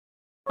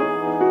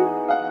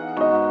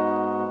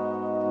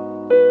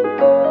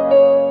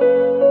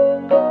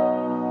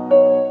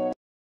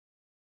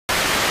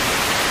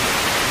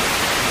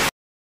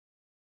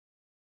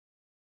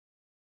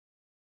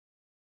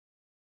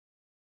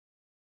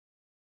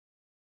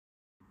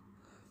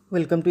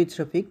Welcome to It's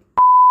Rafiq.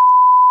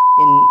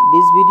 In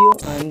this video,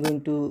 I am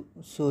going to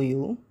show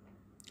you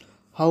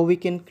how we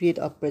can create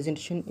a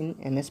presentation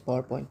in MS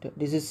PowerPoint.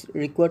 This is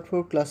required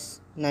for class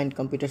 9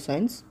 computer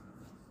science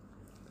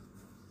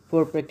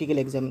for practical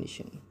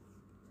examination.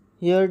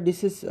 Here,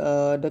 this is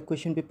the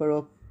question paper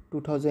of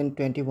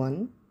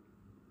 2021.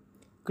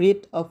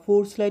 Create a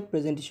 4-slide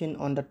presentation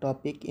on the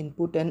topic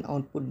input and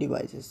output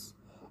devices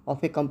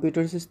of a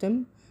computer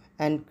system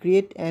and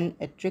create an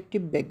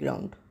attractive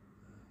background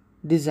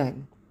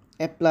design.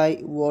 Apply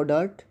word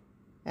art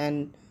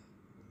to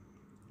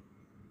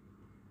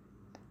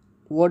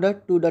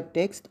the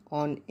text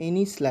on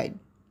any slide.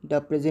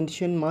 The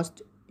presentation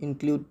must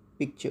include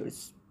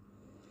pictures.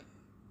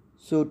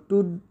 So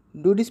to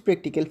do this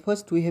practical,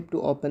 first we have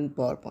to open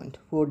PowerPoint.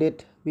 For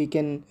that we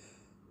can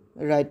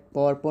write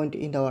PowerPoint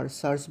in our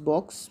search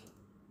box,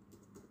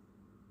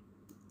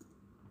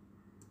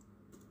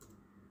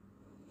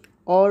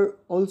 or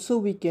also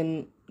we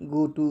can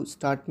go to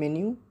start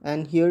menu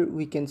and here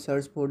we can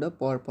search for the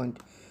PowerPoint.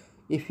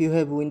 If you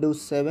have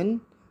Windows 7,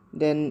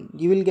 then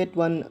you will get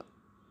one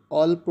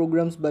all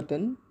programs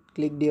button.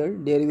 Click there.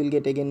 There you will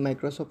get again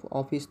Microsoft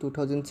Office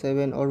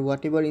 2007 or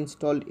whatever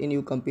installed in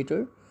your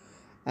computer,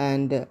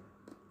 and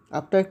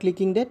after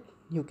clicking that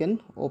you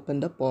can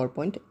open the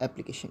PowerPoint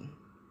application.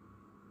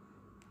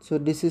 So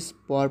this is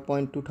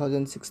PowerPoint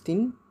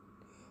 2016,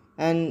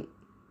 and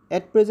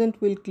at present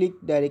we'll click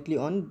directly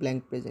on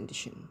blank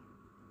presentation.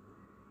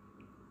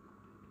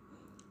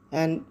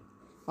 And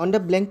on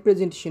the blank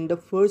presentation, the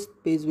first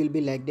page will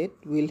be like that.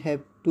 We'll have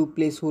two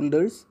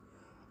placeholders.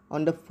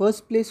 On the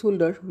first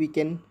placeholder we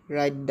can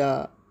write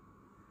the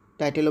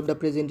title of the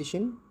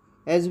presentation.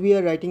 As we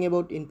are writing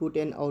about input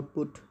and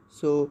output,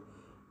 so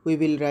we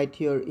will write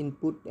here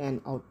input and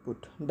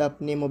output, the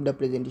name of the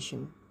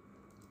presentation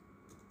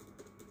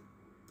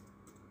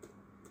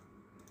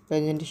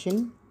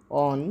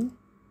on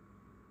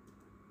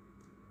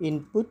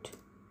input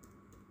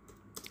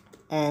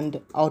and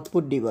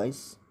output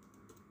device.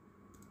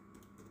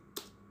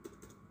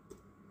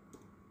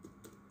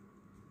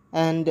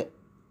 And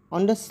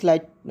on the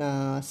slide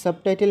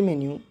subtitle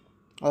menu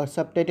or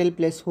subtitle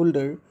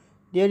placeholder,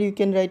 there you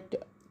can write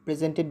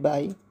presented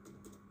by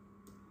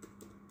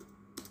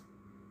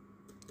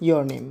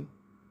your name.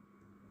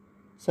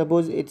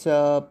 Suppose it's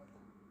a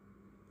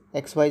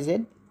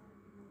XYZ.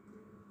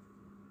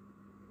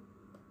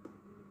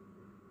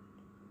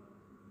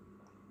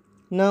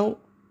 Now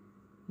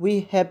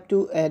we have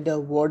to add a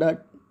word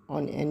art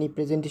on any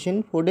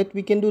presentation. For that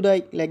we can do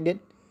like that.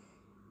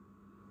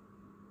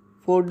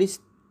 For this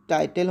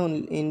title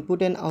on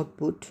input and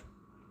output,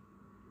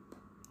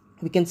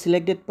 we can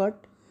select that part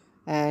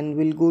and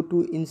we'll go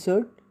to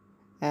insert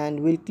and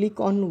we'll click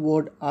on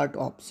word art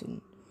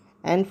option,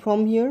 and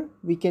from here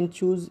we can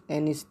choose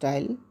any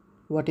style,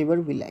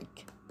 whatever we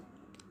like,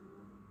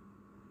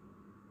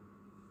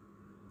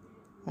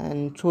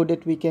 and so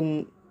that we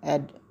can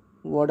add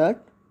word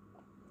art.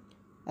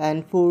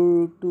 And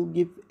to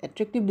give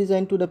attractive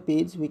design to the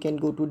page, we can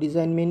go to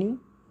design menu.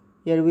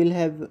 Here we'll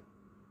have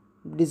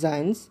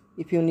designs.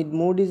 If you need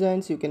more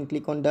designs, you can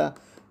click on the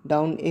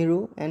down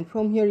arrow, and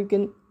from here you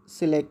can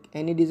select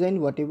any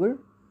design, whatever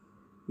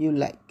you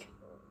like.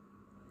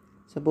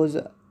 Suppose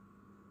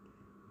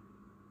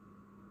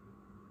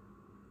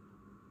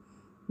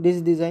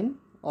this design,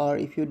 or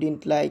if you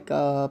didn't like,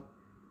 you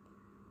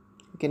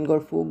can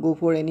go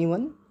for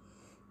anyone.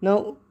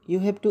 Now you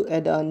have to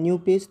add a new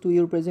page to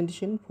your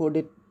presentation. For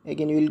that,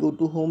 again you will go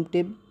to home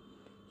tab.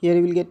 Here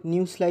you will get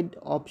new slide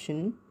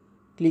option.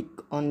 Click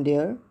on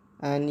there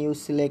and you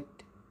select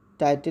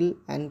title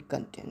and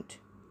content.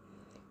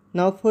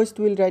 Now first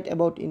we'll write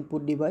about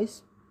input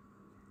device,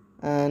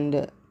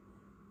 and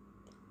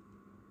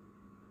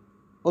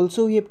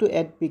also we have to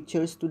add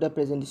pictures to the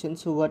presentation.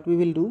 So what we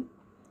will do,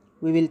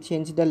 we will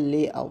change the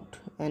layout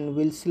and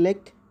we'll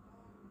select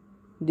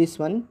this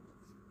one,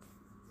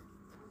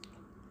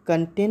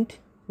 content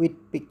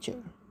with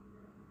picture,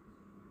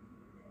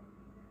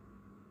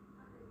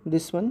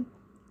 this one,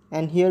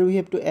 and here we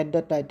have to add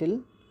the title.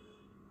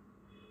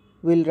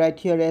 We'll write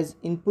here as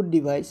input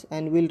device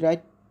and we'll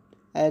write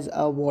as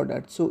a word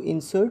art. So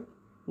insert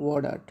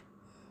word art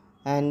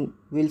and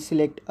we'll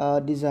select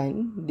a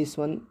design, this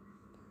one.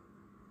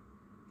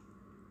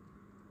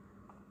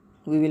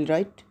 We will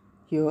write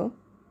here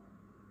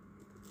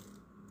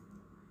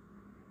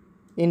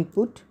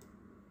input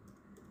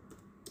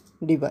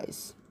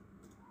device,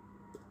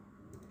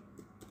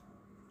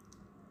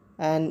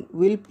 and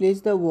we'll place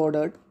the word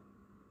art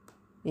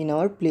in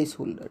our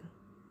placeholder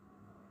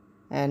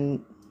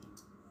and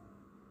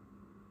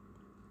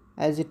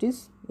as it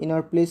is in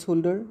our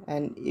placeholder.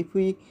 And if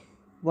we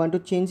want to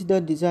change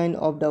the design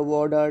of the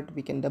word art,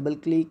 we can double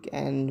click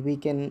and we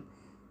can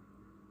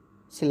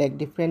select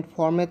different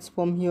formats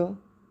from here.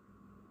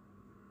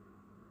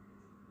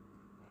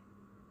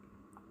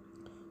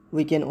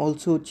 We can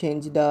also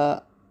change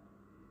the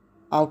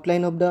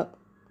outline of the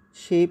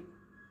shape.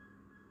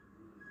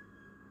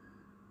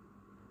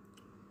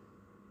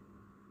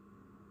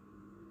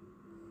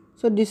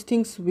 So these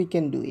things we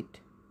can do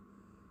it.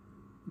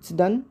 It's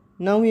done.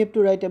 Now we have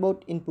to write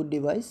about input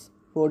device.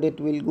 For that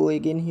we'll go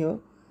again here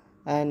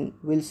and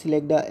we'll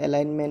select the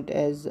alignment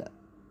as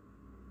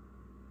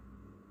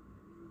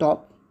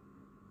top,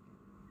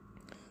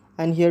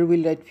 and here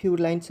we'll write few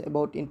lines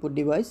about input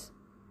device.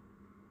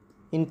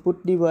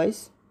 Input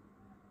device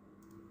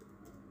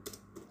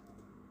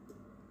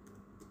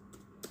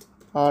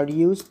are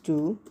used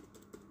to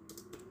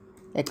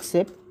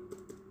accept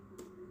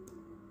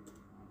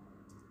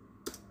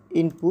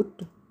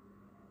input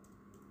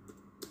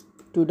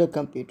to the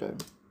computer.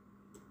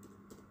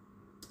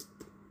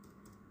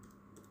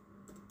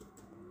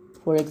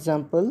 For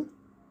example,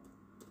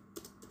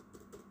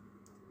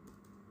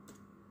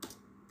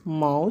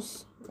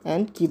 mouse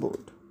and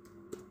keyboard.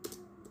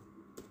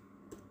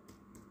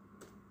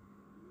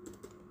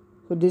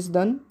 So this is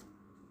done.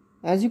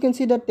 As you can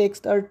see, the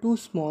text are too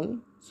small,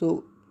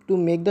 so to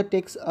make the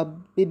text a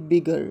bit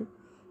bigger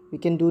we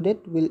can do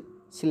that. We'll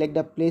select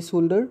the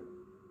placeholder.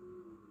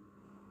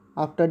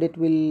 After that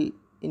we'll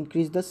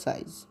increase the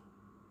size,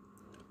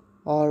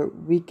 or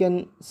we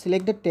can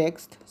select the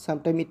text.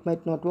 Sometime it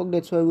might not work,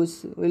 that's why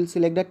we'll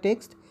select the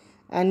text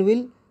and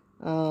we'll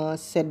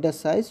set the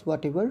size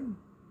whatever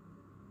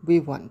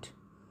we want.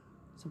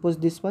 Suppose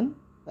this one,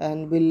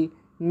 and we'll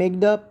make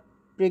the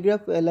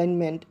paragraph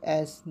alignment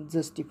as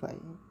justify.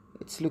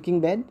 It's looking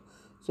bad,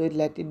 so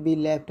let it be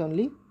left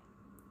only.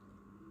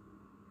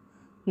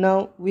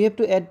 Now we have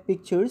to add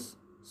pictures,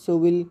 so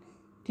we'll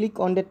click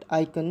on that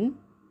icon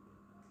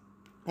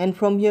and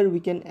from here we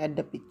can add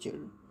the picture.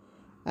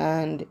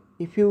 And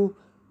if you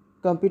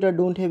computer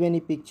don't have any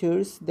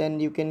pictures, then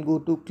you can go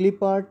to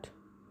clip art.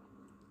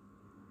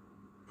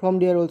 From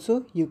there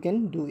also you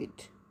can do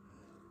it.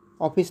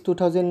 Office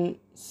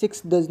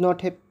 2006 does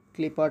not have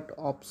clip art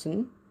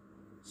option,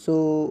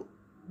 so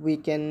we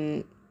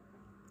can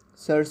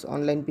search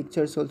online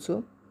pictures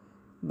also,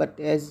 but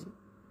as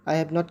I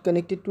have not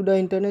connected to the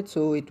internet,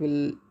 so it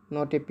will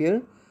not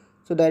appear.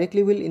 So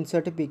directly we'll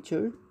insert a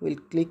picture. We'll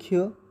click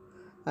here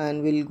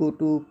and we'll go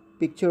to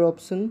picture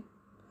option.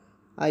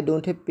 I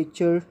don't have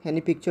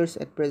any pictures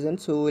at present,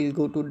 so we'll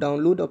go to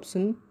download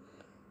option.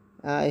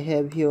 I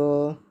have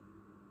here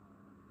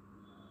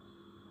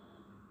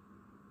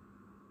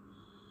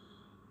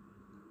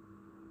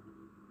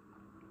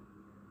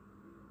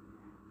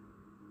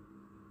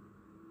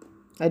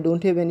I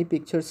don't have any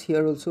pictures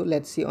here also.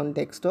 Let's see on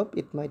desktop,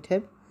 it might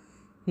have.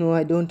 No,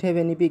 I don't have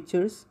any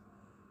pictures.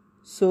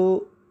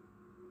 So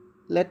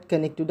let's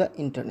connect to the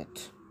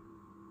internet.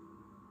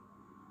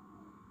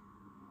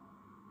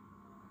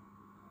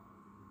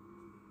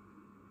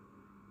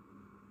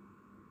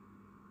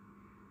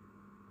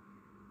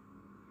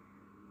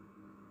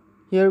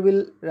 Here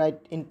we'll write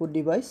input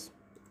device.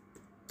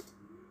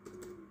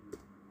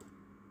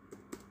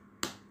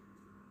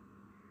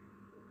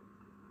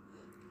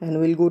 And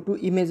we'll go to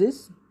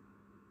images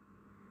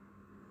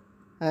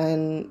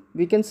and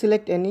we can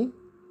select any.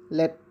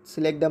 Let's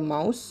select the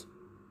mouse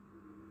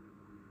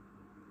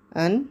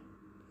and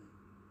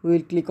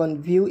we'll click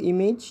on view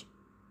image,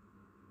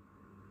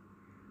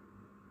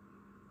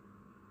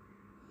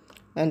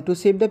 and to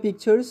save the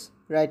pictures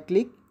right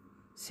click,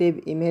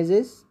 save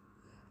images,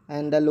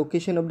 and the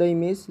location of the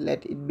image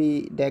let it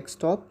be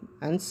desktop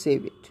and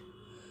save it.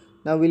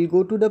 Now we'll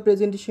go to the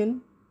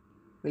presentation,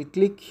 we'll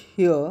click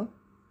here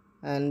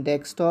and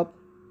desktop,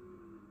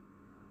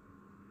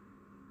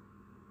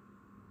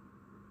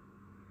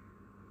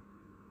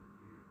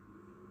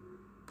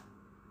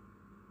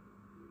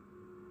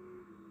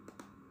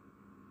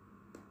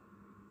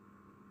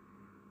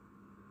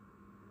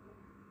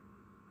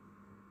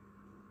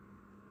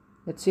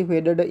 let's see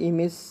whether the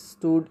image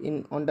stored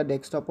on the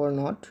desktop or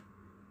not.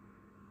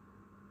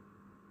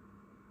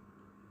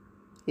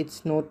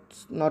 It's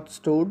not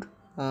stored,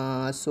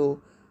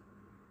 so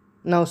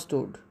now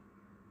stored.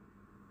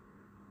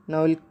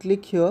 Now we'll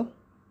click here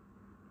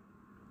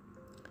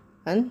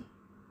and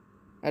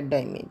add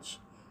the image,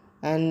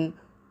 and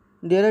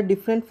there are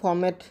different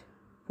format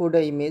for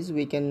the image.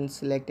 We can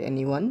select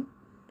any one.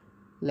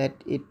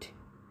 Let it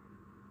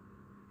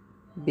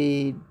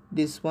be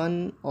this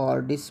one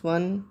or this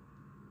one.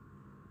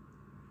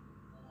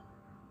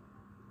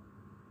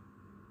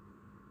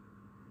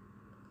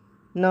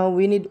 Now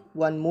we need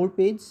one more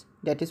page,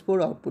 that is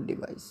for output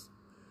device.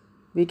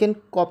 We can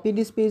copy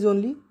this page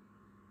only.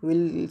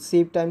 We'll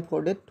save time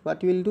for that.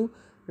 What you will do,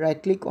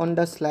 right click on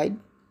the slide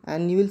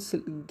and you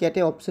will get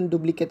a option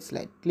duplicate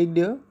slide. Click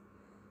there.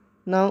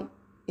 Now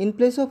in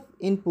place of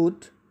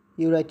input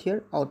you write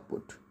here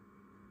output.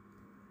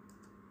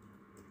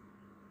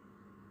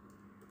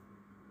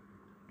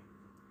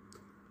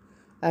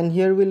 And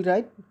here we'll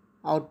write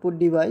output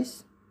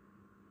device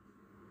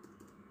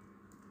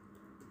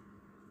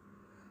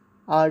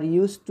are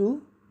used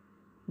to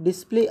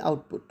display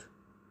output.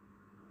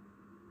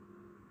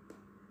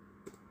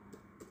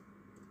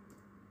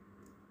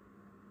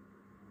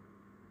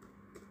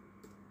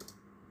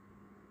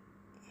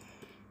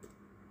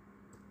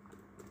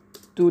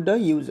 To the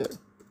user.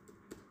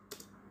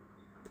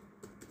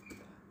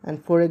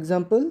 And for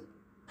example,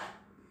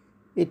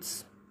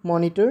 it's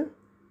monitor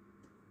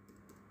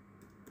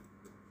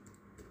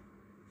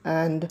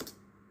and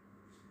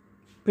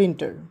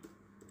printer.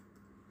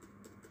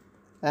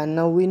 And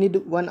now we need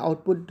one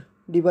output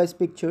device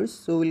pictures,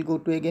 so we'll go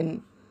to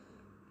again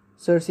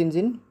search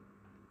engine.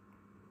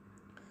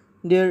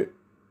 There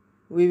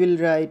we will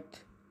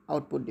write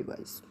output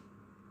device.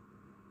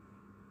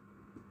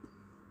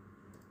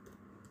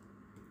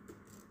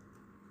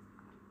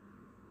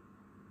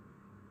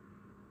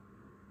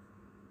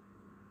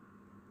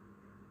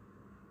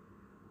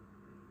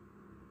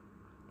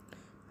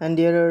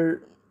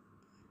 And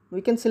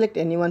we can select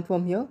anyone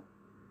from here,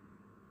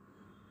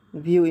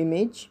 view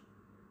image,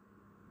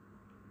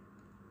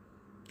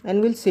 and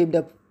we'll save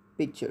the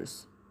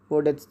pictures.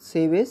 For that,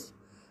 save as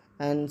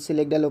and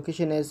select the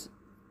location as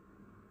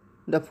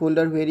the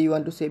folder where you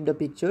want to save the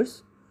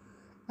pictures.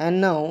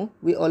 And now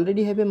we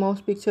already have a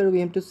mouse picture, we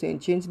have to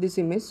change this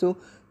image, so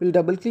we'll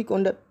double click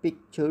on the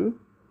picture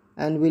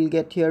and we'll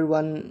get here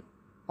one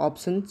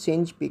option,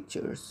 change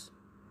pictures.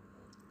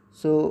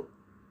 So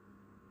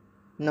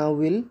now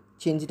we'll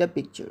change the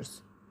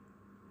pictures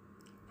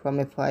from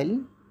a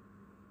file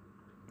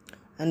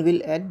and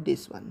we'll add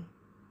this one.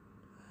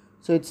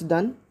 So it's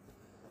done,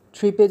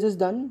 3 pages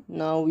done.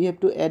 Now we have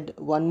to add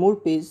one more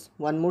page,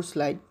 one more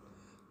slide.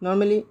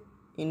 Normally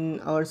in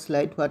our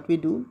slide what we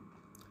do,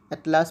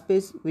 at last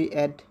page we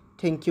add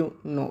thank you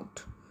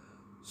note.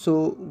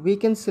 So we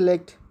can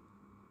select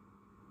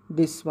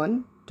this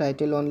one,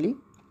 title only,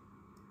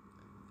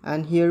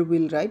 and here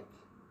we'll write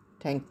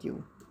thank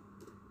you.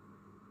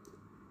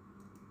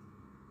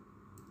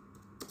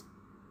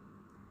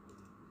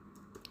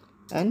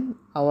 And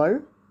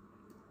our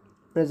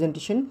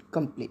presentation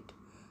complete.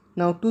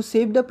 Now to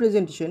save the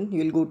presentation,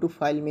 you will go to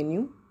file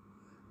menu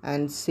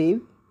and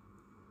save.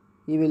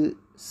 You will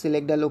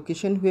select the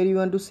location where you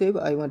want to save.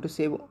 I want to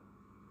save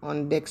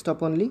on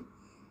desktop only,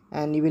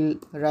 and you will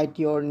write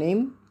your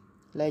name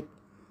like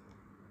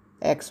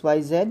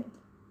XYZ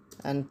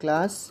and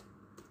class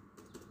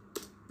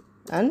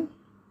and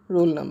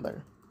roll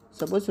number,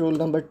 suppose roll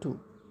number 2,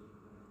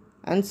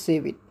 and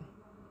save it.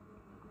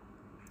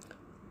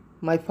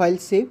 My file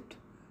saved.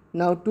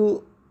 Now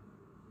to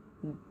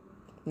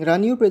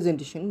run your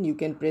presentation, you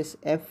can press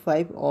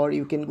F5 or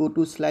you can go to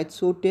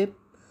slideshow tab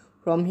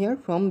from here,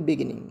 from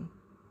beginning.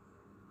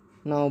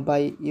 Now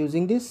by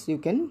using this you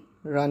can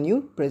run your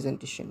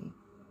presentation.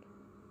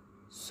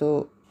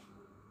 So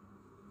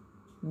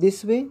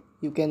this way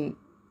you can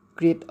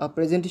create a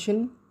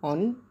presentation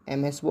on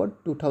MS Word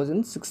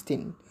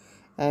 2016,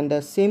 and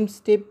the same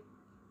step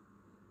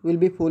will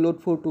be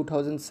followed for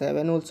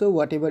 2007 also.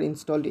 Whatever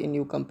installed in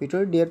your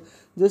computer, there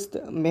just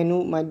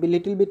menu might be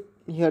little bit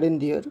here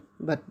and there,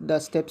 but the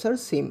steps are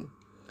same.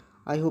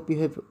 I hope you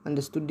have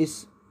understood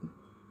this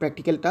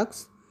practical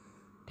tasks.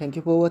 Thank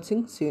you for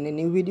watching. See you in a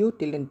new video.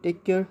 Till then,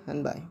 take care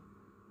and bye.